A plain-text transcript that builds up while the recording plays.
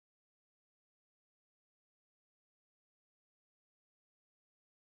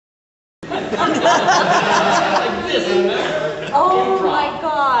Oh my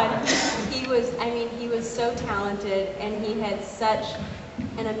God. He was so talented, and he had such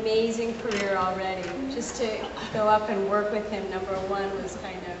an amazing career already. Just to go up and work with him, number one, was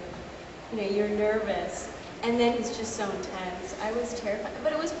kind of, you're nervous. And then he's just so intense. I was terrified,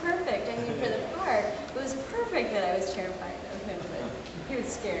 but it was perfect. I mean, for the part, it was perfect that I was terrified of him, but he was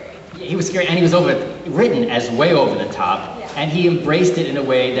scary. Yeah, he was scary, and he was written as way over the top, yeah. And he embraced it in a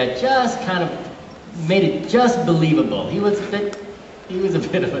way that just kind of made it just believable. He was a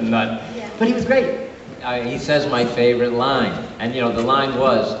bit of a nut, yeah. But he was great. He says my favorite line, and the line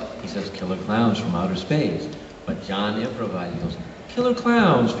was, he says, "Killer clowns from outer space," but John improvised. He goes, "Killer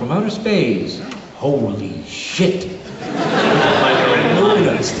clowns from outer space. Holy shit!" We're in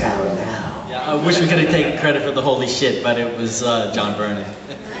Moon's town now. Yeah, I wish we could have taken credit for the holy shit, but it was John Vernon.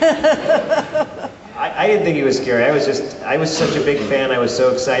 I didn't think he was scary. I was such a big fan. I was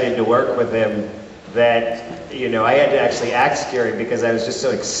so excited to work with him that, I had to actually act scary because I was just so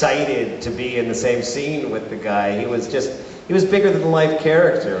excited to be in the same scene with the guy. He was bigger than life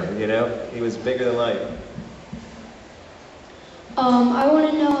character, He was bigger than life. I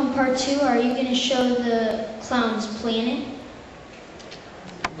want to know in part 2, are you going to show the Clown's planet?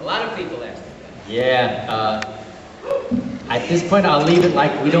 A lot of people ask that. Yeah, at this point I'll leave it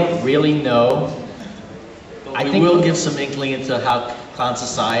like we don't really know. But we will give some inkling into how Clown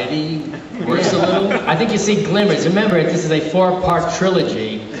Society works a little. I think you see glimmers. Remember, this is a 4-part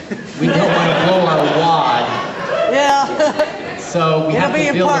trilogy. We don't want to blow our wad. Yeah. So we have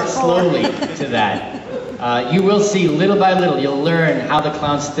to build it slowly to that. You will see little by little, you'll learn how the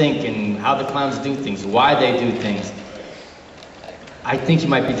clowns think and how the clowns do things, why they do things. I think you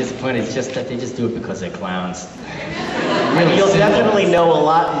might be disappointed, it's just that they just do it because they're clowns. Really You'll definitely know a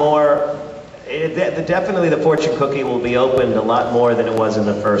lot more. Definitely the fortune cookie will be opened a lot more than it was in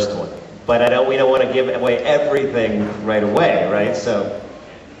the first one. But we don't want to give away everything right away, right? So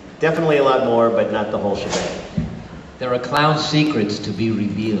definitely a lot more, but not the whole shebang. There are clown secrets to be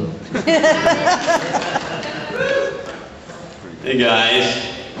revealed. Hey guys.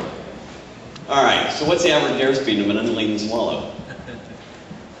 All right, so what's the average airspeed of an undulating swallow?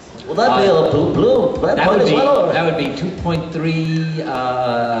 Will that be a blue? That would be 2.3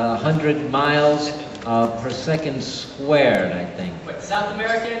 hundred miles per second squared, I think. Wait, South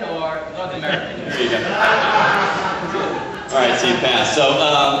American or North American? There you go. All right, so you passed.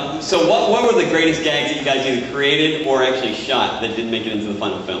 So what were the greatest gags that you guys either created or actually shot that didn't make it into the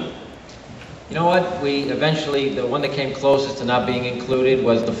final film? You know what? We eventually, the one that came closest to not being included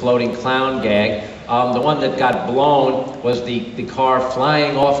was the floating clown gag. The one that got blown was the car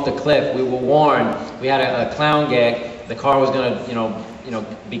flying off the cliff. We were warned. We had a clown gag. The car was going to,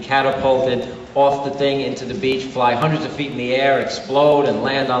 be catapulted off the thing into the beach, fly hundreds of feet in the air, explode, and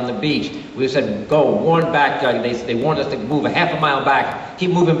land on the beach. We said, go, warn back. They warned us to move a half a mile back.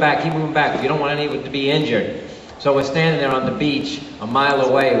 Keep moving back, keep moving back. You don't want anyone to be injured. So we're standing there on the beach, a mile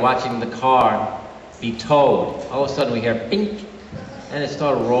away, watching the car be towed. All of a sudden we hear, bink, and it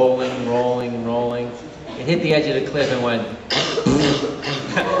started rolling, rolling, rolling. It hit the edge of the cliff and went,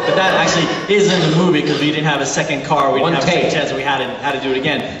 But that actually is in the movie because we didn't have a second car. We didn't have a second chance, so we had to do it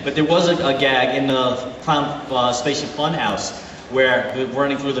again. But there was a gag in the Clown Spaceship Funhouse where we're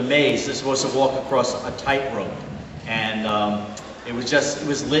running through the maze. They're supposed to walk across a tightrope, and it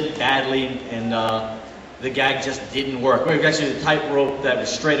was lit badly, and the gag just didn't work. It was actually the tightrope that was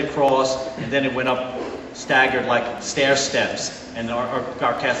straight across, and then it went up staggered like stair steps, and our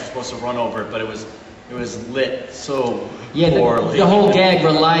cast was supposed to run over it, but it was lit so poorly. The whole gag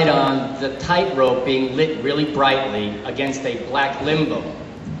relied on the tightrope being lit really brightly against a black limbo.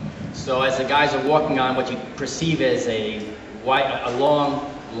 So as the guys are walking on what you perceive as a long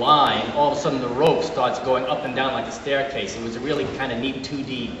line, all of a sudden the rope starts going up and down like a staircase. It was a really kind of neat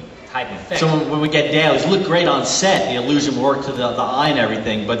 2D type effect. So when we get dailies, it looked great on set. The illusion worked to the eye and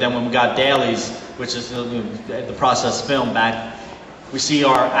everything. But then when we got dailies, which is the process film back, we see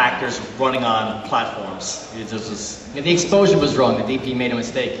our actors running on platforms. The exposure was wrong. The DP made a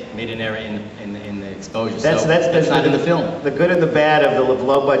mistake, made an error in the exposure. That's not in the film. The good and the bad of the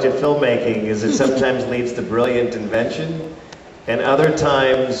low-budget filmmaking is it sometimes leads to brilliant invention, and other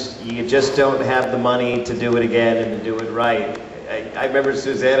times you just don't have the money to do it again and to do it right. I remember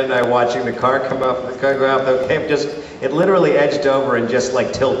Suzanne and I watching the car come off, it literally edged over and just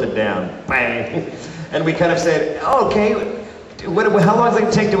like tilted down, bang. And we kind of said, oh, okay, how long is it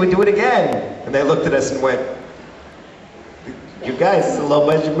going to take? Do we do it again? And they looked at us and went, you guys, it's a low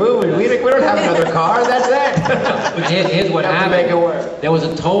budget movie. We don't have another car, that's it. But here's what happened. Make it work. There was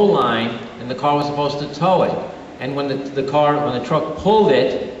a tow line, and the car was supposed to tow it. And when the truck pulled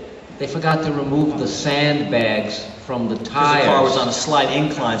it, they forgot to remove the sandbags from the tires. Because the car was on a slight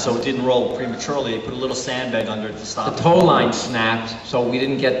incline, so it didn't roll prematurely. They put a little sandbag under it to stop. The tow line snapped, so we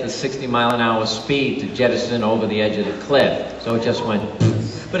didn't get the 60-mile-an-hour speed to jettison over the edge of the cliff. So it just went.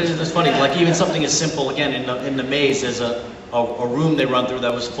 But it's funny, like even something as simple, again, in the maze, there's a room they run through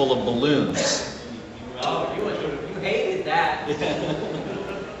that was full of balloons. Oh, you hated that.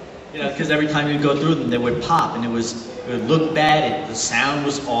 You know, because every time you go through them, they would pop, and it would look bad. The sound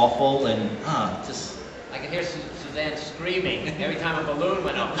was awful, and just. I could hear Suzanne screaming every time a balloon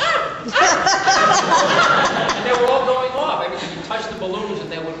went up. And they were all going off. Every time you touched the balloons,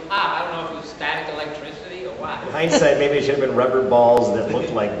 and they would pop. I don't know if it was static electricity or what. In hindsight, maybe it should have been rubber balls that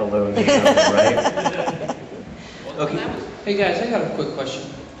looked like balloons or something, right? Okay. Hey guys, I got a quick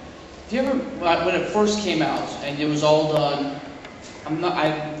question. Do you ever, when it first came out and it was all done, I'm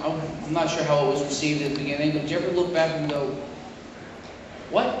not sure how it was received at the beginning, but did you ever look back and go,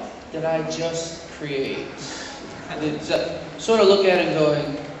 what did I just create? Sort of look at it and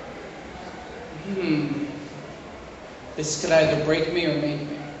going, this could either break me or make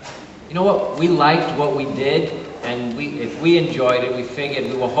me. You know what? We liked what we did, and if we enjoyed it, we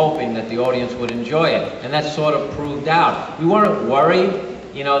figured we were hoping that the audience would enjoy it, and that sort of proved out. We weren't worried,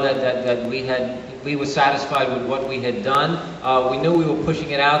 you know, that we were satisfied with what we had done. We knew we were pushing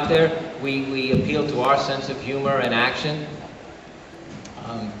it out there. We appealed to our sense of humor and action.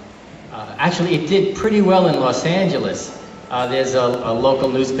 Actually, it did pretty well in Los Angeles. There's a local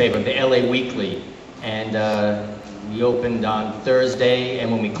newspaper, the LA Weekly, and we opened on Thursday,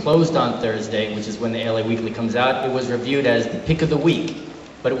 and when we closed on Thursday, which is when the LA Weekly comes out, it was reviewed as the pick of the week,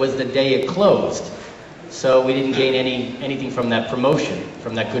 but it was the day it closed. So we didn't gain anything from that promotion,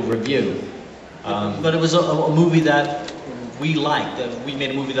 from that good review. But it was a movie that we liked. We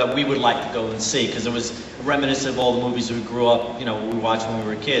made a movie that we would like to go and see, because it was reminiscent of all the movies we grew up, you know, we watched when we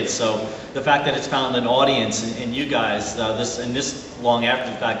were kids. So the fact that it's found an audience in you guys, this long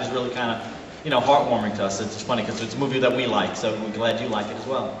after the fact, is really kind of, you know, heartwarming to us. It's funny because it's a movie that we like, so we're glad you like it as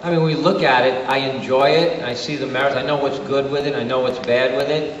well. I mean, when we look at it, I enjoy it, I see the merits, I know what's good with it, I know what's bad with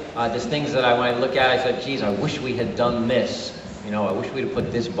it. There's things that when I look at it, I said, geez, I wish we had done this. You know, I wish we'd have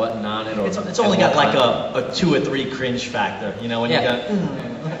put this button on it. Or it's only got like a 2 or 3 cringe factor, you know, when you got...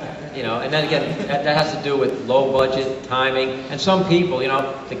 You know, and then again, that has to do with low budget, timing, and some people, you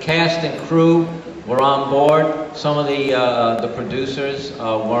know, the cast and crew were on board. Some of the producers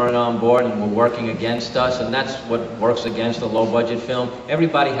weren't on board and were working against us, and that's what works against a low-budget film.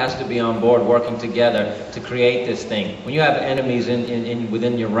 Everybody has to be on board working together to create this thing. When you have enemies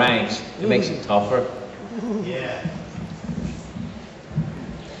within your ranks, it makes it tougher. Yeah.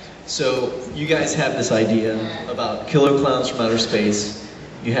 So you guys have this idea about killer clowns from outer space.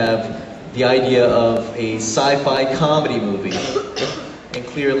 You have the idea of a sci-fi comedy movie, and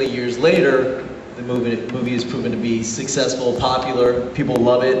clearly years later, the movie has proven to be successful, popular, people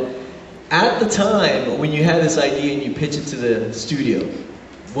love it. At the time, when you had this idea and you pitched it to the studio,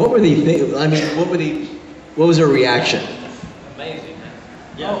 what were they thinking? I mean, what was their reaction? Amazing, man.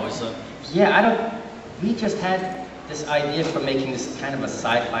 Yeah, it was We just had this idea for making this kind of a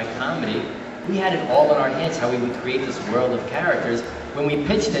sci-fi comedy. We had it all in our heads how we would create this world of characters. When we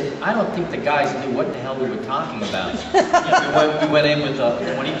pitched it, I don't think the guys knew what the hell we were talking about. We went in with a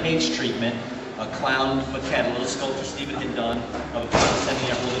 20-page treatment, a clown maquette, a little sculpture Stephen had done of a clown standing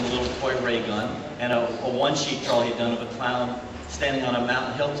there holding a little toy ray gun, and a one-sheet Charlie had done of a clown standing on a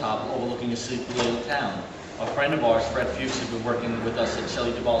mountain hilltop overlooking a super little town. A friend of ours, Fred Fuchs, who'd been working with us at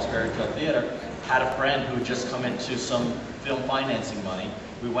Shelley Duvall's Fairy Tale Theater, had a friend who had just come into some film financing money.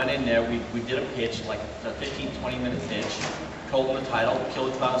 We went in there, we did a pitch, like a 15, 20-minute pitch, told him the title,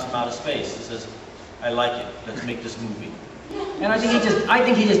 Killer Clowns from Outer Space. He says, I like it, let's make this movie. And I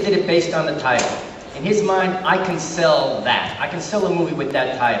think he just did it based on the title. In his mind, I can sell that. I can sell a movie with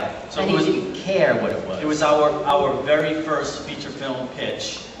that title. So and he didn't care what it was. It was our very first feature film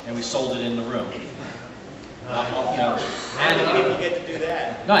pitch, and we sold it in the room. You know, and people get to do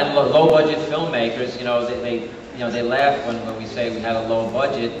that. No, and low-budget filmmakers, you know, they laugh when we say we had a low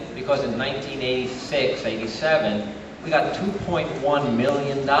budget, because in 1986, 87, we got $2.1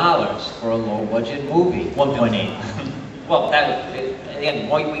 million for a low-budget movie. 1.8. Well, again,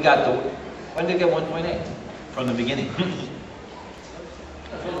 we got the. When did we get 1.8? From the beginning.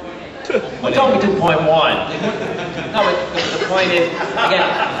 Well, told me 2.1. No, but the point is, again,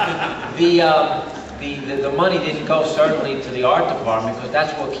 the money didn't go certainly to the art department, because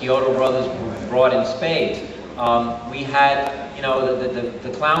that's what Chiodo Brothers brought in spades. We had, you know, the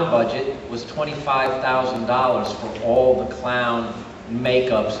clown budget was $25,000 for all the clown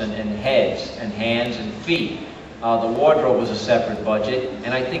makeups and heads and hands and feet. The wardrobe was a separate budget,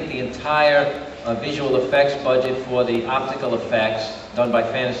 and I think the entire visual effects budget for the optical effects done by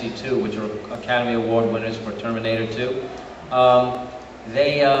Fantasy 2, which are Academy Award winners for Terminator 2,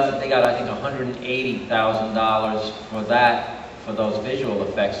 they got, I think, $180,000 for that, for those visual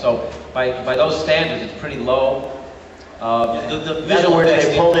effects. So by those standards, it's pretty low. The visual effects,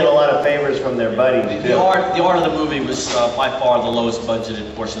 they pulled in a lot of favors from their buddies. The art of the movie was by far the lowest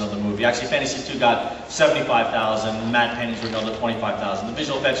budgeted portion of the movie. Actually, Fantasy 2 got $75,000, matte paintings were another $25,000. The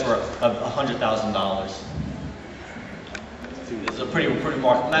visual effects were $100,000. It's a pretty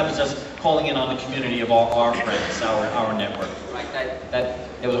remarkable. And that was just calling in on the community of our friends, our network. Right. That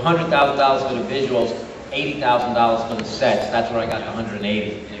it was $100,000 for the visuals, $80,000 for the sets. That's where I got the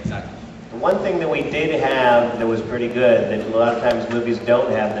 180. Exactly. The one thing that we did have that was pretty good, that a lot of times movies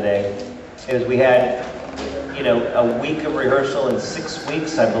don't have today, is we had, you know, a week of rehearsal and 6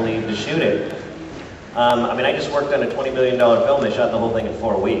 weeks, I believe, to shoot it. I mean, I just worked on a $20 million film. They shot the whole thing in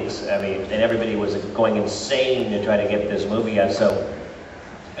 4 weeks. I mean, and everybody was going insane to try to get this movie out. So,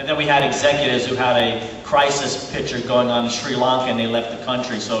 and then we had executives who had a crisis picture going on in Sri Lanka, and they left the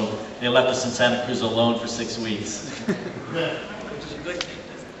country. So they left us in Santa Cruz alone for 6 weeks.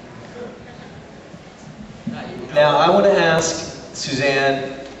 Now, I want to ask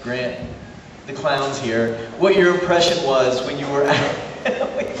Suzanne, Grant, the clowns here, what your impression was when you were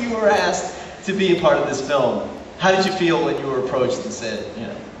asked to be a part of this film. How did you feel when you were approached and said, you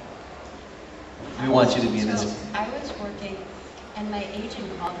know, we want you to be in this? I was working, and my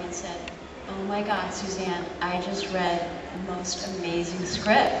agent called me and said, "Oh my God, Suzanne, I just read the most amazing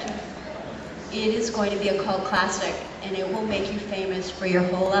script. It is going to be a cult classic, and it will make you famous for your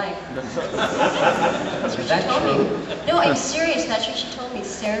whole life." Is that true? No, I'm serious. That's what she told me.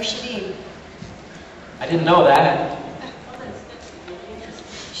 Sarah Shadeen. I didn't know that.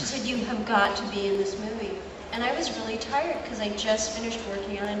 She said, "You have got to be in this movie." And I was really tired because I just finished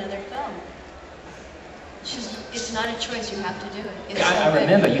working on another film. She said, "It's not a choice. You have to do it." It's I so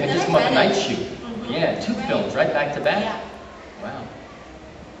remember good. you had And just then I come up read night it. shoot. Mhm. Yeah, 2 Right. films right back to back. Yeah. Wow.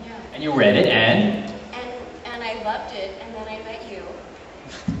 Yeah. And you read it, and And I loved it, and then I met you,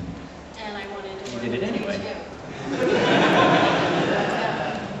 and I wanted to work did it with anyway. you too.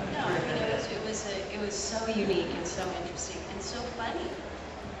 No, I mean it was so unique and so interesting and so funny.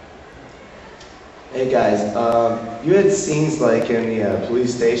 Hey guys, you had scenes like in the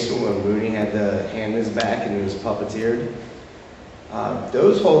police station when Mooney had the hand in his back and he was puppeteered.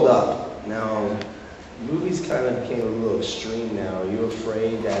 Those hold up. Now, movies kind of became a little extreme now. Are you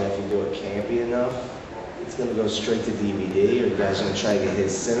afraid that if you do it campy enough, it's going to go straight to DVD? Or are you guys going to try to get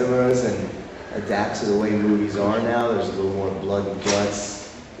his cinemas and adapt to the way movies are now? There's a little more blood and guts.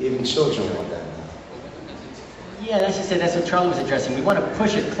 Even children want that now. yeah, that's just it. That's what Charlie was addressing. We want to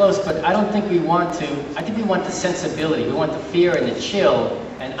push it close, but I don't think we want to. I think we want the sensibility. We want the fear and the chill,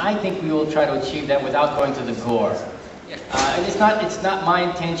 and I think we will try to achieve that without going to the gore. And it's not my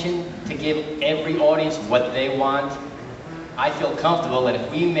intention to give every audience what they want. I feel comfortable that if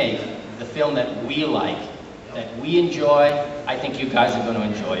we make the film that we like, that we enjoy, I think you guys are going to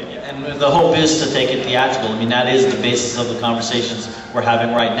enjoy it. And the hope is to take it theatrical. I mean, that is the basis of the conversations we're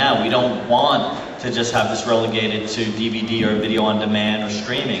having right now. We don't want to just have this relegated to DVD or video on demand or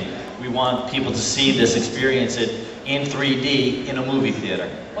streaming. We want people to see this, experience it in 3D in a movie theater.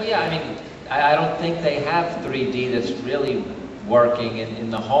 Well, yeah, I mean, I don't think they have 3D that's really working in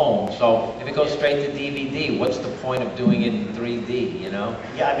the home. So if it goes straight to DVD, what's the point of doing it in 3D, you know?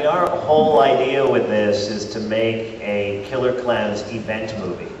 yeah, I mean, our whole idea with this is to make a Killer Klowns event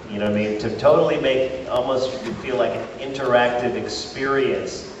movie. You know what I mean? To totally make almost feel like an interactive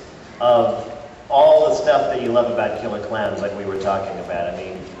experience of all the stuff that you love about Killer Klowns, like we were talking about.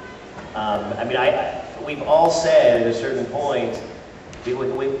 We've all said at a certain point,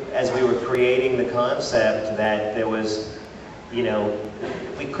 as we were creating the concept, that there was, you know,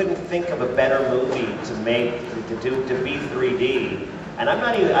 we couldn't think of a better movie to make, to be 3D. And I'm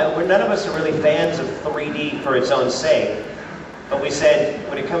not even, none of us are really fans of 3D for its own sake. But we said,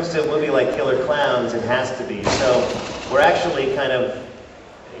 when it comes to a movie like Killer Klowns, it has to be. So we're actually kind of,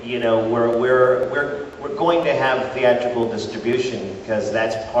 you know, we're going to have theatrical distribution because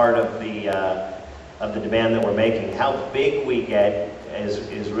that's part of the demand that we're making. How big we get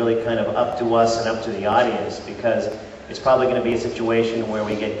is really kind of up to us and up to the audience, because it's probably going to be a situation where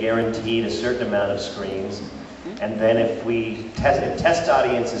we get guaranteed a certain amount of screens, and then if we test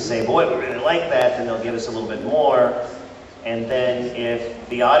audiences say, boy, we really like that, then they'll give us a little bit more, and then if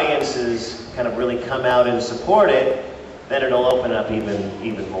the audiences kind of really come out and support it, then it'll open up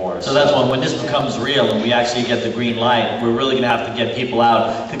even more. So that's when this becomes real and we actually get the green light, we're really going to have to get people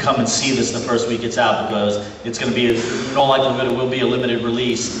out to come and see this the first week it's out, because it's going to be, in all likelihood, it will be a limited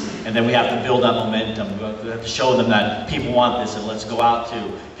release, and then we have to build that momentum. We have to show them that people want this, and let's go out to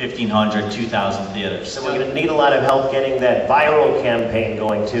 1,500, 2,000 theaters. So we're going to need a lot of help getting that viral campaign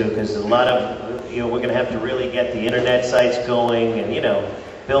going too, because a lot of, we're going to have to really get the internet sites going and,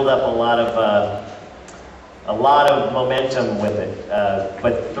 build up a lot of momentum with it,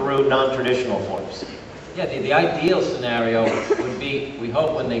 but through non-traditional forms. Yeah, the ideal scenario would be, we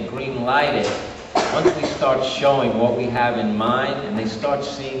hope when they green light it, once we start showing what we have in mind and they start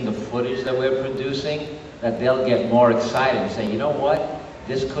seeing the footage that we're producing, that they'll get more excited and say, you know what,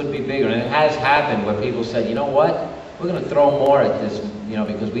 this could be bigger. And it has happened where people said, you know what, we're going to throw more at this,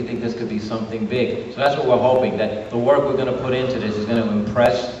 because we think this could be something big. So that's what we're hoping, that the work we're going to put into this is going to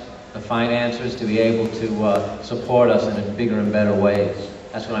impress the financiers to be able to support us in bigger and better ways.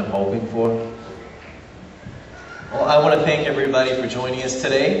 That's what I'm hoping for. Well, I want to thank everybody for joining us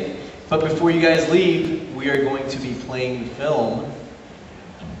today. But before you guys leave, we are going to be playing the film.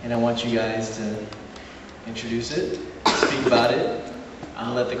 And I want you guys to introduce it, speak about it,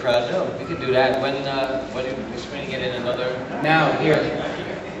 and let the crowd know. We can do that. When are we screening it in another? Now, here.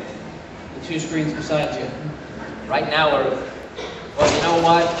 The two screens beside you. Right now, well, you know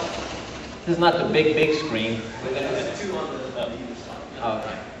what? This is not the big screen. We're gonna have two on the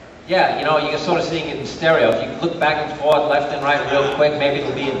okay. Yeah, you can sort of seeing it in stereo. If you look back and forth, left and right real quick, maybe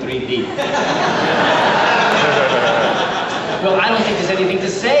it'll be in 3D. Well, I don't think there's anything to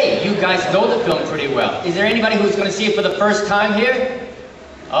say. You guys know the film pretty well. Is there anybody who's going to see it for the first time here?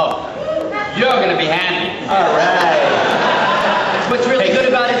 Oh, you're going to be handy. All right. What's really good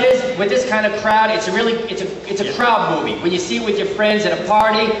about it is, with this kind of crowd, it's a crowd movie. When you see it with your friends at a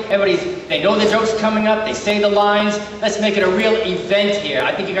party, they know the joke's coming up, they say the lines. Let's make it a real event here.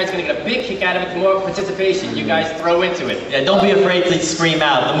 I think you guys are going to get a big kick out of it, more participation you guys throw into it. Yeah, don't be afraid to scream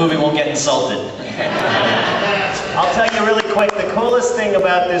out. The movie won't get insulted. I'll tell you really quick, the coolest thing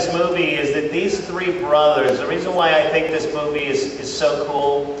about this movie is that these three brothers, the reason why I think this movie is so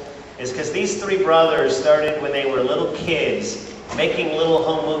cool is because these three brothers started when they were little kids, making little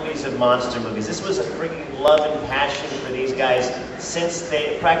home movies of monster movies. This was a freaking love and passion for these guys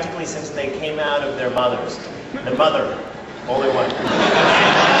practically since they came out of their mothers. The mother, only one.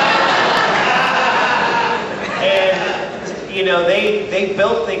 And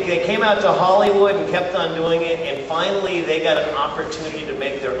they came out to Hollywood and kept on doing it, and finally they got an opportunity to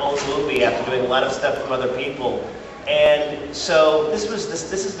make their own movie after doing a lot of stuff from other people. And so this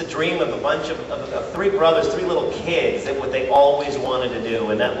is the dream of a bunch of three brothers, three little kids, that what they always wanted to do,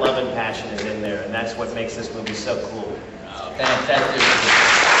 and that love and passion is in there, and that's what makes this movie so cool. Fantastic.